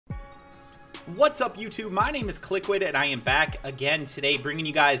What's up, YouTube? My name is Kliquid, and I am back again today bringing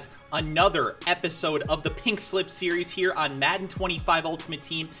you guys another episode of the Pink Slip series here on Madden 25 Ultimate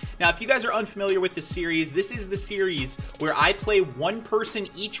Team. Now, if you guys are unfamiliar with the series, this is the series where I play one person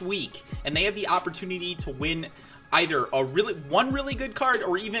each week, and they have the opportunity to win either one really good card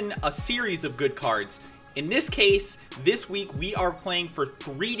or even a series of good cards. In this case, this week, we are playing for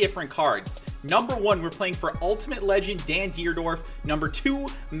 3 different cards. Number 1, we're playing for Ultimate Legend Dan Dierdorf. Number 2,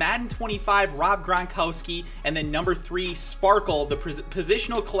 Madden 25 Rob Gronkowski. And then number 3, Sparkle, the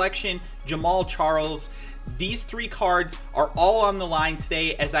Positional Collection Jamal Charles. These 3 cards are all on the line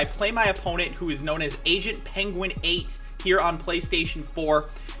today as I play my opponent, who is known as Agent Penguin 8 here on PlayStation 4.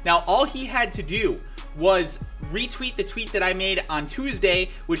 Now, all he had to do was retweet the tweet that I made on Tuesday,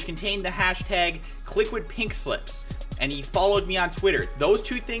 which contained the hashtag Kliquid Pink Slips, and he followed me on Twitter. Those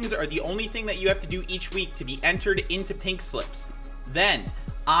 2 things are the only thing that you have to do each week to be entered into Pink Slips. Then,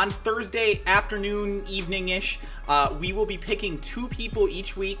 on Thursday afternoon, evening-ish, we will be picking 2 people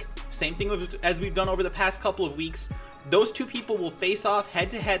each week, same thing as we've done over the past couple of weeks. Those 2 people will face off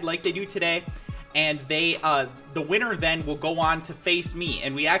head-to-head like they do today, and the winner then will go on to face me.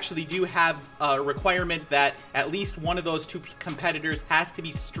 And we actually do have a requirement that at least one of those 2 competitors has to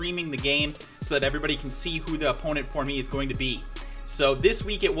be streaming the game so that everybody can see who the opponent for me is going to be. So this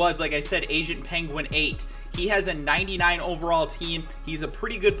week it was, like I said, Agent Penguin 8. He has a 99 overall team. He's a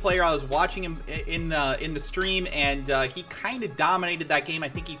pretty good player. I was watching him in the stream, and he kind of dominated that game. I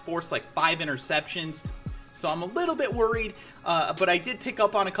think he forced like 5 interceptions. So I'm a little bit worried, but I did pick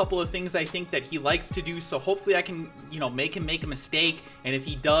up on a couple of things I think that he likes to do, so hopefully I can, make him make a mistake, and if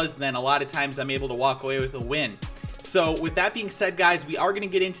he does, then a lot of times I'm able to walk away with a win. So with that being said, guys, we are going to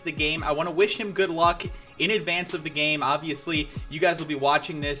get into the game. I want to wish him good luck in advance of the game. Obviously, you guys will be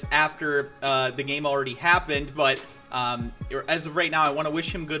watching this after the game already happened, but as of right now, I want to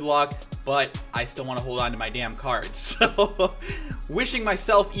wish him good luck, but I still want to hold on to my damn cards. So wishing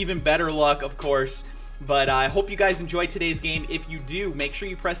myself even better luck, of course. But I hope you guys enjoyed today's game. If you do, make sure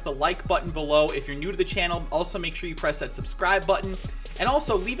you press the like button below. If you're new to the channel, also make sure you press that subscribe button. And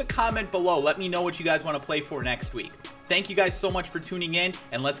also, leave a comment below. Let me know what you guys want to play for next week. Thank you guys so much for tuning in,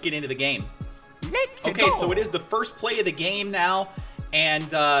 and let's get into the game. Okay, so it is the first play of the game now.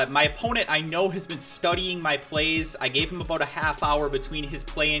 And my opponent, I know, has been studying my plays. I gave him about a half hour between his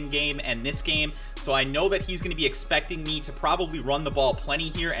play-in game and this game, so I know that he's going to be expecting me to probably run the ball plenty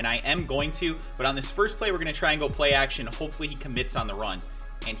here, and I am going to. But on this first play, we're going to try and go play action. Hopefully he commits on the run.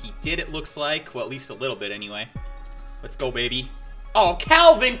 And he did, it looks like. Well, at least a little bit anyway. Let's go, baby. Oh,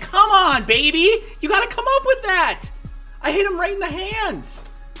 Calvin, come on, baby! You got to come up with that! I hit him right in the hands!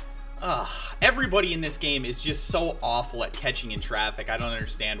 Ugh, everybody in this game is just so awful at catching in traffic. I don't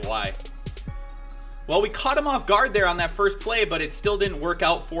understand why. Well, we caught him off guard there on that first play, but it still didn't work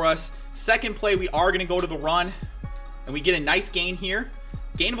out for us. Second play, we are going to go to the run, and we get a nice gain here.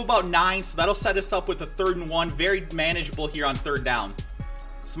 Gain of about 9, so that'll set us up with a 3rd and 1. Very manageable here on 3rd down.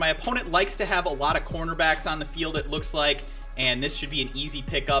 So my opponent likes to have a lot of cornerbacks on the field, it looks like. And this should be an easy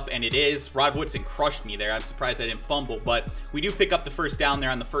pickup, and it is. Rod Woodson crushed me there. I'm surprised I didn't fumble, but we do pick up the first down there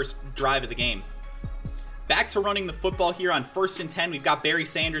on the first drive of the game. Back to running the football here on 1st and 10. We've got Barry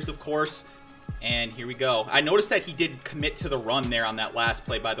Sanders, of course, and here we go. I noticed that he did commit to the run there on that last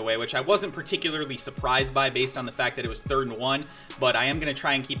play, by the way, which I wasn't particularly surprised by based on the fact that it was 3rd and 1, but I am going to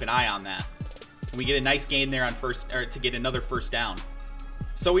try and keep an eye on that. We get a nice gain there on to get another first down.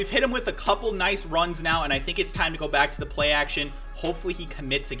 So we've hit him with a couple nice runs now, and I think it's time to go back to the play action. Hopefully he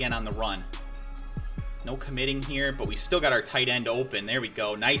commits again on the run. No committing here, but we still got our tight end open. There we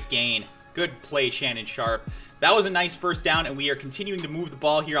go. Nice gain. Good play, Shannon Sharp. That was a nice first down, and we are continuing to move the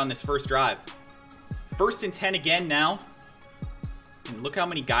ball here on this first drive. 1st and 10 again now. And look how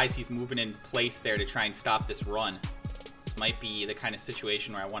many guys he's moving in place there to try and stop this run. This might be the kind of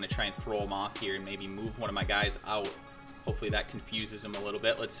situation where I want to try and throw him off here and maybe move one of my guys out. Hopefully that confuses him a little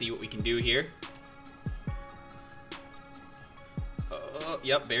bit. Let's see what we can do here.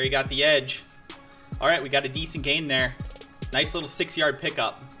 Yep, Barry got the edge. All right, we got a decent gain there. Nice little 6-yard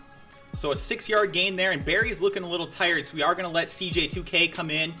pickup. So a 6-yard gain there, and Barry's looking a little tired, so we are going to let CJ2K come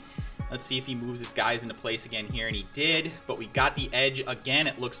in. Let's see if he moves his guys into place again here, and he did, but we got the edge again,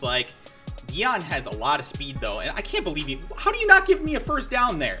 it looks like. Dion has a lot of speed, though, and I can't believe you. How do you not give me a first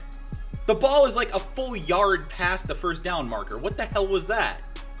down there? The ball is like a full yard past the first down marker. What the hell was that?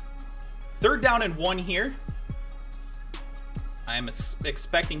 3rd down and 1 here. I am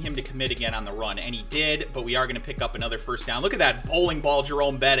expecting him to commit again on the run, and he did, but we are going to pick up another first down. Look at that bowling ball,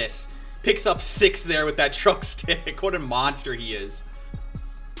 Jerome Bettis. Picks up 6 there with that truck stick. What a monster he is.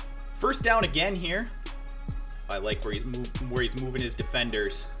 First down again here. I like where he's moving his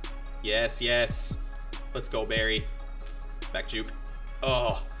defenders. Yes, yes. Let's go, Barry. Back juke.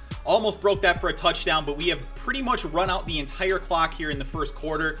 Oh, almost broke that for a touchdown, but we have pretty much run out the entire clock here in the first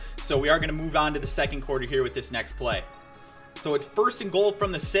quarter, so we are going to move on to the second quarter here with this next play. So it's 1st and goal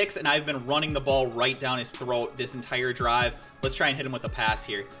from the 6, and I've been running the ball right down his throat this entire drive. Let's try and hit him with a pass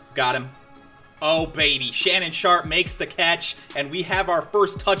here. Got him. Oh, baby. Shannon Sharp makes the catch, and we have our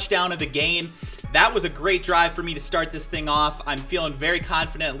first touchdown of the game. That was a great drive for me to start this thing off. I'm feeling very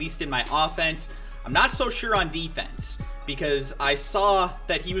confident, at least in my offense. I'm not so sure on defense, because I saw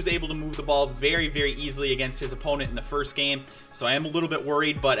that he was able to move the ball very, very easily against his opponent in the first game. So I am a little bit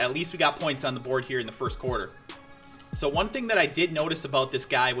worried, but at least we got points on the board here in the first quarter. So one thing that I did notice about this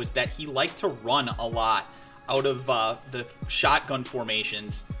guy was that he liked to run a lot out of the shotgun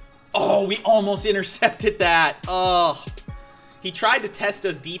formations. Oh, we almost intercepted that. Oh, he tried to test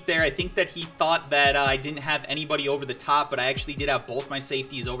us deep there. I think that he thought that I didn't have anybody over the top, but I actually did have both my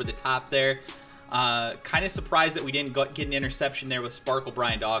safeties over the top there. Kind of surprised that we didn't get an interception there with Sparkle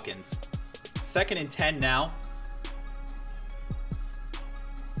Brian Dawkins. 2nd and 10 now.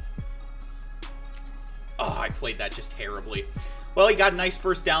 Oh, I played that just terribly. Well, he got a nice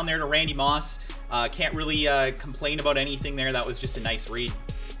first down there to Randy Moss. Can't really complain about anything there. That was just a nice read.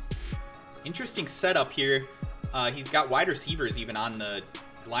 Interesting setup here. He's got wide receivers even on the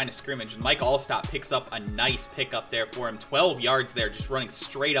line of scrimmage. And Mike Allstott picks up a nice pickup there for him. 12 yards there, just running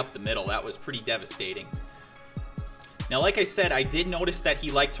straight up the middle. That was pretty devastating. Now, like I said, I did notice that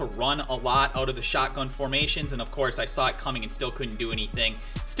he liked to run a lot out of the shotgun formations, and of course, I saw it coming and still couldn't do anything.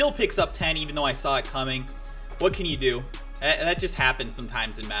 Still picks up 10, even though I saw it coming. What can you do? That just happens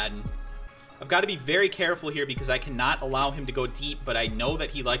sometimes in Madden. I've got to be very careful here because I cannot allow him to go deep, but I know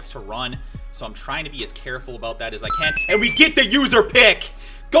that he likes to run, so I'm trying to be as careful about that as I can. And we get the user pick!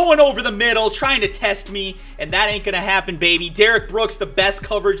 Going over the middle, trying to test me, and that ain't gonna happen, baby. Derek Brooks, the best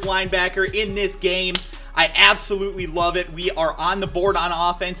coverage linebacker in this game. I absolutely love it. We are on the board on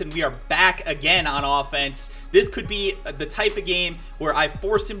offense, and we are back again on offense. This could be the type of game where I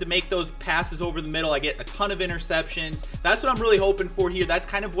force him to make those passes over the middle. I get a ton of interceptions. That's what I'm really hoping for here. That's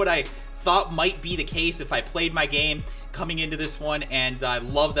kind of what I thought might be the case if I played my game coming into this one, and I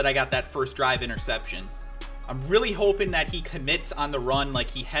love that I got that first drive interception. I'm really hoping that he commits on the run like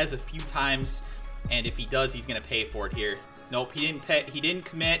he has a few times, and if he does, he's going to pay for it here. Nope, he didn't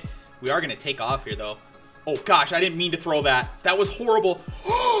commit. We are going to take off here, though. Oh, gosh, I didn't mean to throw that. That was horrible.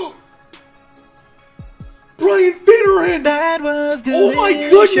 Brian Finneran! That was delicious. Oh, my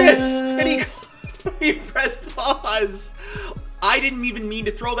goodness! And he pressed pause. I didn't even mean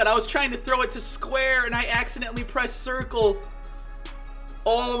to throw that. I was trying to throw it to square, and I accidentally pressed circle.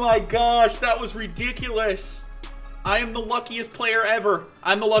 Oh, my gosh, that was ridiculous. I am the luckiest player ever.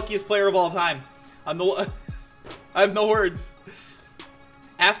 I'm the luckiest player of all time. I have no words.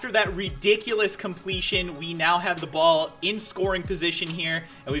 After that ridiculous completion, we now have the ball in scoring position here,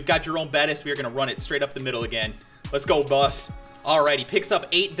 and we've got Jerome Bettis. We are going to run it straight up the middle again. Let's go, Bus. All right, he picks up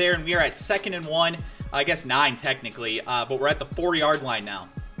 8 there, and we are at 2nd and 1. I guess 9 technically, but we're at the 4-yard line now.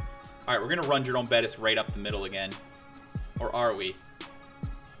 All right, we're going to run Jerome Bettis right up the middle again. Or are we?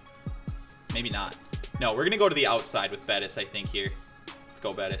 Maybe not. No, we're going to go to the outside with Bettis, I think, here. Let's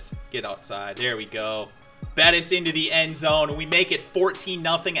go, Bettis. Get outside. There we go. Bettis into the end zone, and we make it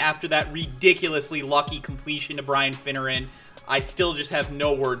 14-0 after that ridiculously lucky completion to Brian Finneran. I still just have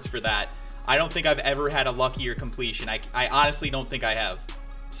no words for that. I don't think I've ever had a luckier completion. I honestly don't think I have.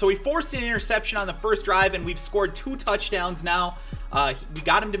 So we forced an interception on the first drive, and we've scored 2 touchdowns now. We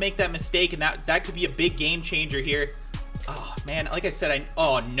got him to make that mistake, and that could be a big game changer here. Oh, man, like I said,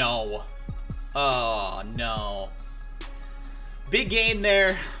 oh, no. Oh, no. Big game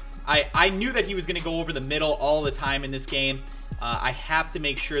there. I knew that he was going to go over the middle all the time in this game. I have to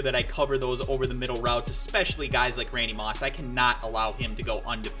make sure that I cover those over the middle routes, especially guys like Randy Moss. I cannot allow him to go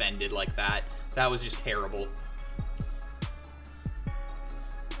undefended like that. That was just terrible.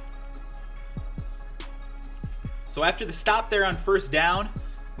 So after the stop there on first down,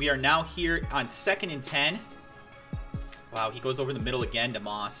 we are now here on 2nd and 10. Wow, he goes over the middle again to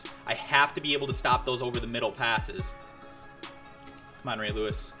Moss. I have to be able to stop those over the middle passes. Come on, Ray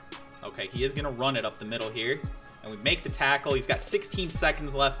Lewis. Okay, he is going to run it up the middle here. And we make the tackle. He's got 16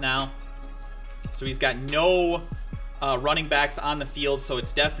 seconds left now. So he's got no running backs on the field, so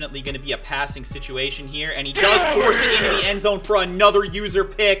it's definitely going to be a passing situation here. And he does force it into the end zone for another user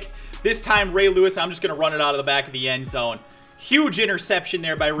pick. This time, Ray Lewis, I'm just going to run it out of the back of the end zone. Huge interception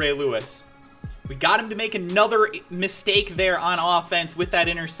there by Ray Lewis. We got him to make another mistake there on offense with that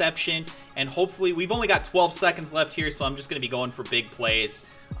interception. And hopefully, we've only got 12 seconds left here, so I'm just going to be going for big plays.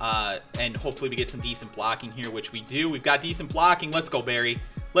 And hopefully we get some decent blocking here, which we do. We've got decent blocking. Let's go, Barry.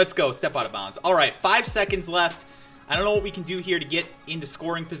 Let's go. Step out of bounds. All right, 5 seconds left. I don't know what we can do here to get into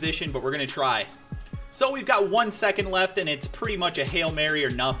scoring position, but we're going to try. So we've got 1 second left, and it's pretty much a Hail Mary or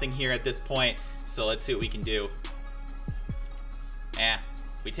nothing here at this point. So let's see what we can do.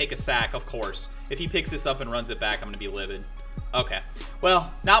 We take a sack, of course. If he picks this up and runs it back, I'm going to be livid. Okay.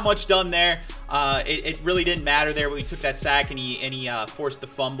 Well, not much done there. It really didn't matter there. We took that sack, and he forced the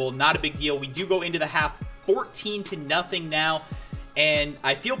fumble. Not a big deal. We do go into the half 14-0 now. And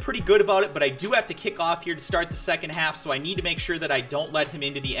I feel pretty good about it, but I do have to kick off here to start the second half, so I need to make sure that I don't let him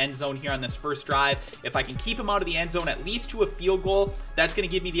into the end zone here on this first drive. If I can keep him out of the end zone at least to a field goal, that's going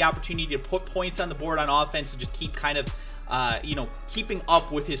to give me the opportunity to put points on the board on offense and just keep kind of, you know, keeping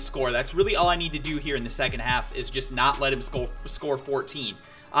up with his score. That's really all I need to do here in the second half, is just not let him score 14,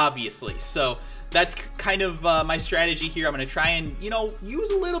 obviously. So that's kind of my strategy here. I'm going to try and, you know,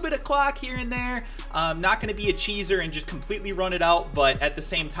 use a little bit of clock here and there. I'm not going to be a cheeser and just completely run it out, but at the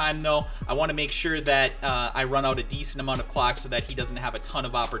same time, though, I want to make sure that I run out a decent amount of clock so that he doesn't have a ton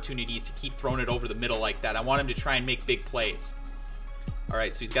of opportunities to keep throwing it over the middle like that. I want him to try and make big plays. All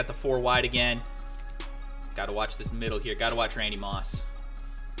right, so he's got the 4 wide again. Got to watch this middle here. Got to watch Randy Moss.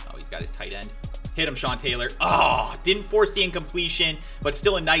 Oh, he's got his tight end. Hit him, Sean Taylor. Oh, didn't force the incompletion, but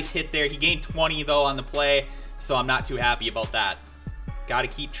still a nice hit there. He gained 20, though, on the play, so I'm not too happy about that. Got to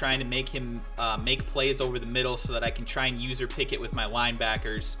keep trying to make him make plays over the middle so that I can try and user pick it with my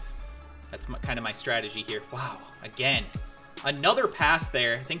linebackers. That's kind of my strategy here. Wow, again, another pass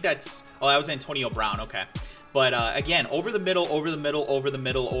there. I think that's, oh, that was Antonio Brown. Okay. But again, over the middle, over the middle, over the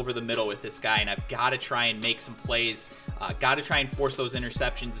middle, over the middle with this guy, and I've got to try and make some plays. Got to try and force those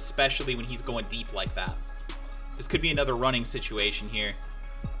interceptions, especially when he's going deep like that. This could be another running situation here.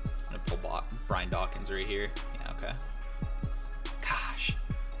 I'm going to pull Brian Dawkins right here. Yeah, okay. Gosh,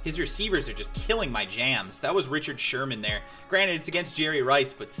 his receivers are just killing my jams. That was Richard Sherman there. Granted, it's against Jerry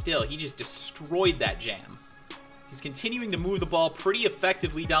Rice, but still, he just destroyed that jam. He's continuing to move the ball pretty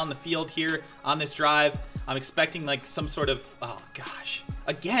effectively down the field here on this drive. I'm expecting like some sort of, oh gosh,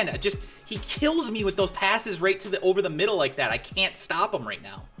 again, he kills me with those passes right to the over the middle like that. I can't stop him right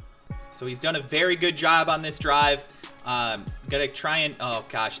now. So he's done a very good job on this drive. Gotta try and, oh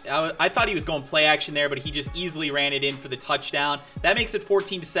gosh, I thought he was going play action there, but he just easily ran it in for the touchdown. That makes it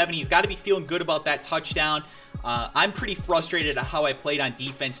 14-7. He's got to be feeling good about that touchdown. I'm pretty frustrated at how I played on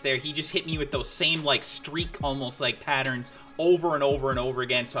defense there. He just hit me with those same like streak almost like patterns over and over and over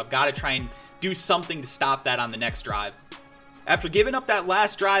again. So I've got to try and do something to stop that on the next drive. After giving up that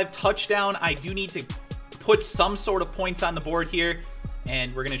last drive touchdown, I do need to put some sort of points on the board here.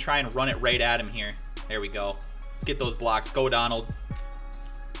 And we're going to try and run it right at him here. There we go. Let's get those blocks. Go, Donald.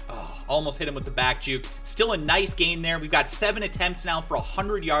 Oh, almost hit him with the back juke. Still a nice game there. We've got 7 attempts now for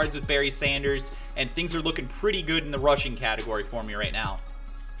 100 yards with Barry Sanders, and things are looking pretty good in the rushing category for me right now.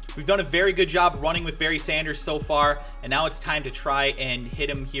 We've done a very good job running with Barry Sanders so far, and now it's time to try and hit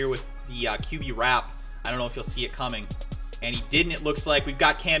him here with the QB wrap. I don't know if you'll see it coming. And he didn't, it looks like. We've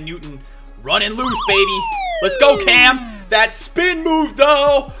got Cam Newton running loose, baby. Let's go, Cam. That spin move,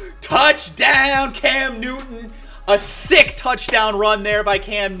 though. Touchdown, Cam Newton. A sick touchdown run there by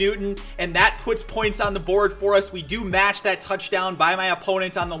Cam Newton, and that puts points on the board for us. We do match that touchdown by my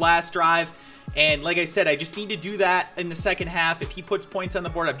opponent on the last drive, and like I said, I just need to do that in the second half. If he puts points on the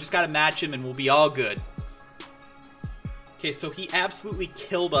board, I've just got to match him, and we'll be all good. Okay, so he absolutely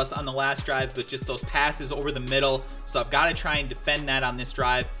killed us on the last drive with just those passes over the middle, so I've got to try and defend that on this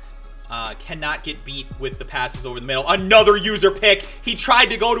drive. Cannot get beat with the passes over the middle. Another user pick. He tried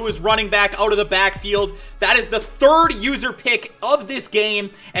to go to his running back out of the backfield. That is the 3rd user pick of this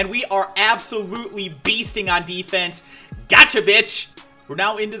game, and we are absolutely beasting on defense. Gotcha, bitch. We're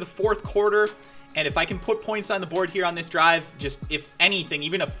now into the 4th quarter, and if I can put points on the board here on this drive, just if anything,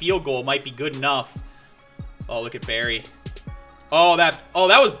 even a field goal might be good enough. Oh, look at Barry. Oh, that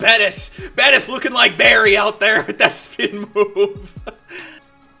was Bettis. Bettis looking like Barry out there with that spin move.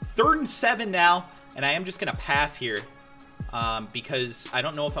 3rd and 7 now, and I am just going to pass here because I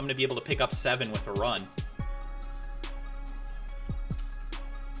don't know if I'm going to be able to pick up 7 with a run.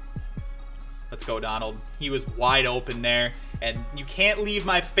 Let's go, Donald. He was wide open there, and you can't leave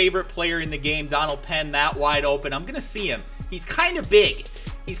my favorite player in the game, Donald Penn, that wide open. I'm going to see him. He's kind of big.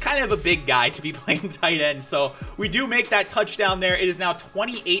 He's kind of a big guy to be playing tight end, so we do make that touchdown there. It is now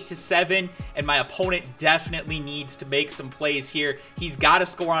 28-7, and my opponent definitely needs to make some plays here. He's got to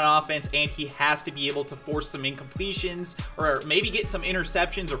score on offense, and he has to be able to force some incompletions, or maybe get some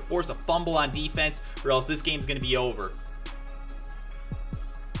interceptions, or force a fumble on defense, or else this game's going to be over.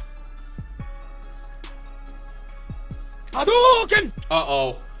 Hadouken!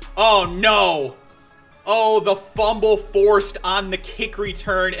 Uh-oh. Oh, no! Oh, the fumble forced on the kick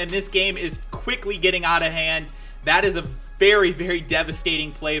return, and this game is quickly getting out of hand. That is a very, very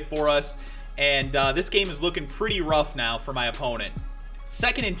devastating play for us, and this game is looking pretty rough now for my opponent.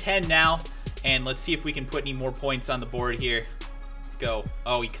 2nd and 10 now, and let's see if we can put any more points on the board here. Let's go.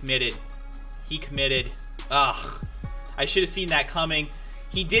 Oh, he committed. He committed. Ugh. I should have seen that coming.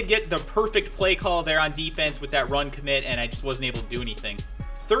 He did get the perfect play call there on defense with that run commit, and I just wasn't able to do anything.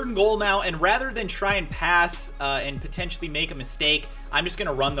 3rd and goal now, and rather than try and pass and potentially make a mistake, I'm just going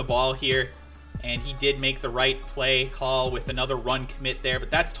to run the ball here. And he did make the right play call with another run commit there,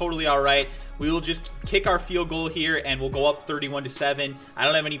 but that's totally all right. We will just kick our field goal here, and we'll go up 31-7. I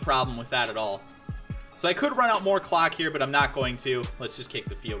don't have any problem with that at all. So I could run out more clock here, but I'm not going to. Let's just kick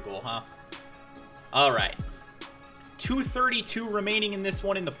the field goal, huh? All right. 2:32 remaining in this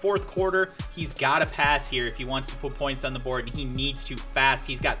one in the 4th quarter. He's got to pass here if he wants to put points on the board, and he needs to fast.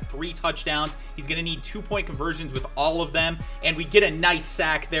 He's got 3 touchdowns. He's going to need 2-point conversions with all of them, and we get a nice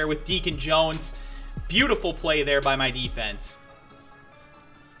sack there with Deacon Jones. Beautiful play there by my defense.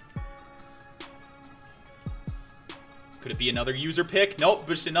 Could it be another user pick? Nope,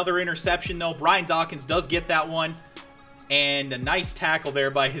 just another interception though. Brian Dawkins does get that one. And a nice tackle there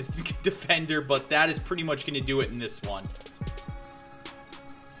by his defender, but that is pretty much going to do it in this one.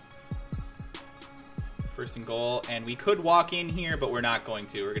 1st and goal, and we could walk in here, but we're not going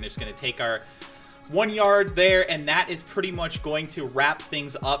to. We're just going to take our 1 yard there, and that is pretty much going to wrap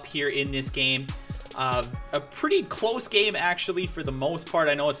things up here in this game. A pretty close game, actually, for the most part.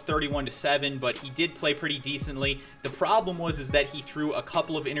 I know it's 31-7, but he did play pretty decently. The problem was that he threw a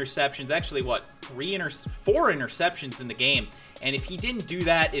couple of interceptions. Actually, what, 4 interceptions in the game. And if he didn't do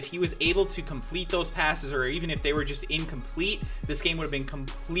that, if he was able to complete those passes, or even if they were just incomplete, this game would have been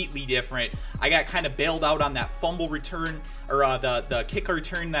completely different. I got kind of bailed out on that fumble return, or the kick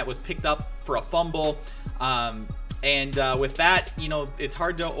return that was picked up for a fumble. With that, you know, it's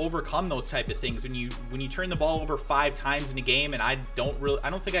hard to overcome those type of things when you turn the ball over 5 times in a game, and I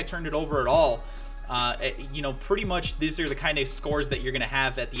don't think I turned it over at all. You know, pretty much these are the kind of scores that you're going to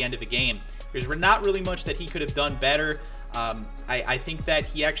have at the end of a game. There's not really much that he could have done better. I think that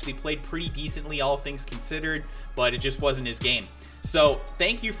he actually played pretty decently, all things considered, but it just wasn't his game. So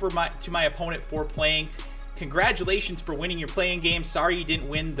thank you to my opponent for playing. Congratulations for winning your playing game. Sorry you didn't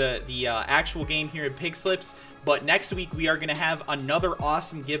win the actual game here at Pig Slips, but next week we are going to have another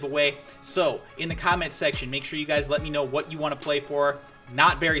awesome giveaway. So in the comment section, make sure you guys let me know what you want to play for.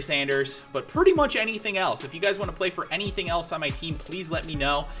 Not Barry Sanders, but pretty much anything else. If you guys want to play for anything else on my team, please let me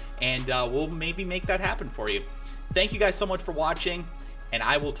know, and we'll maybe make that happen for you. Thank you guys so much for watching, and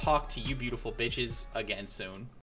I will talk to you beautiful bitches again soon.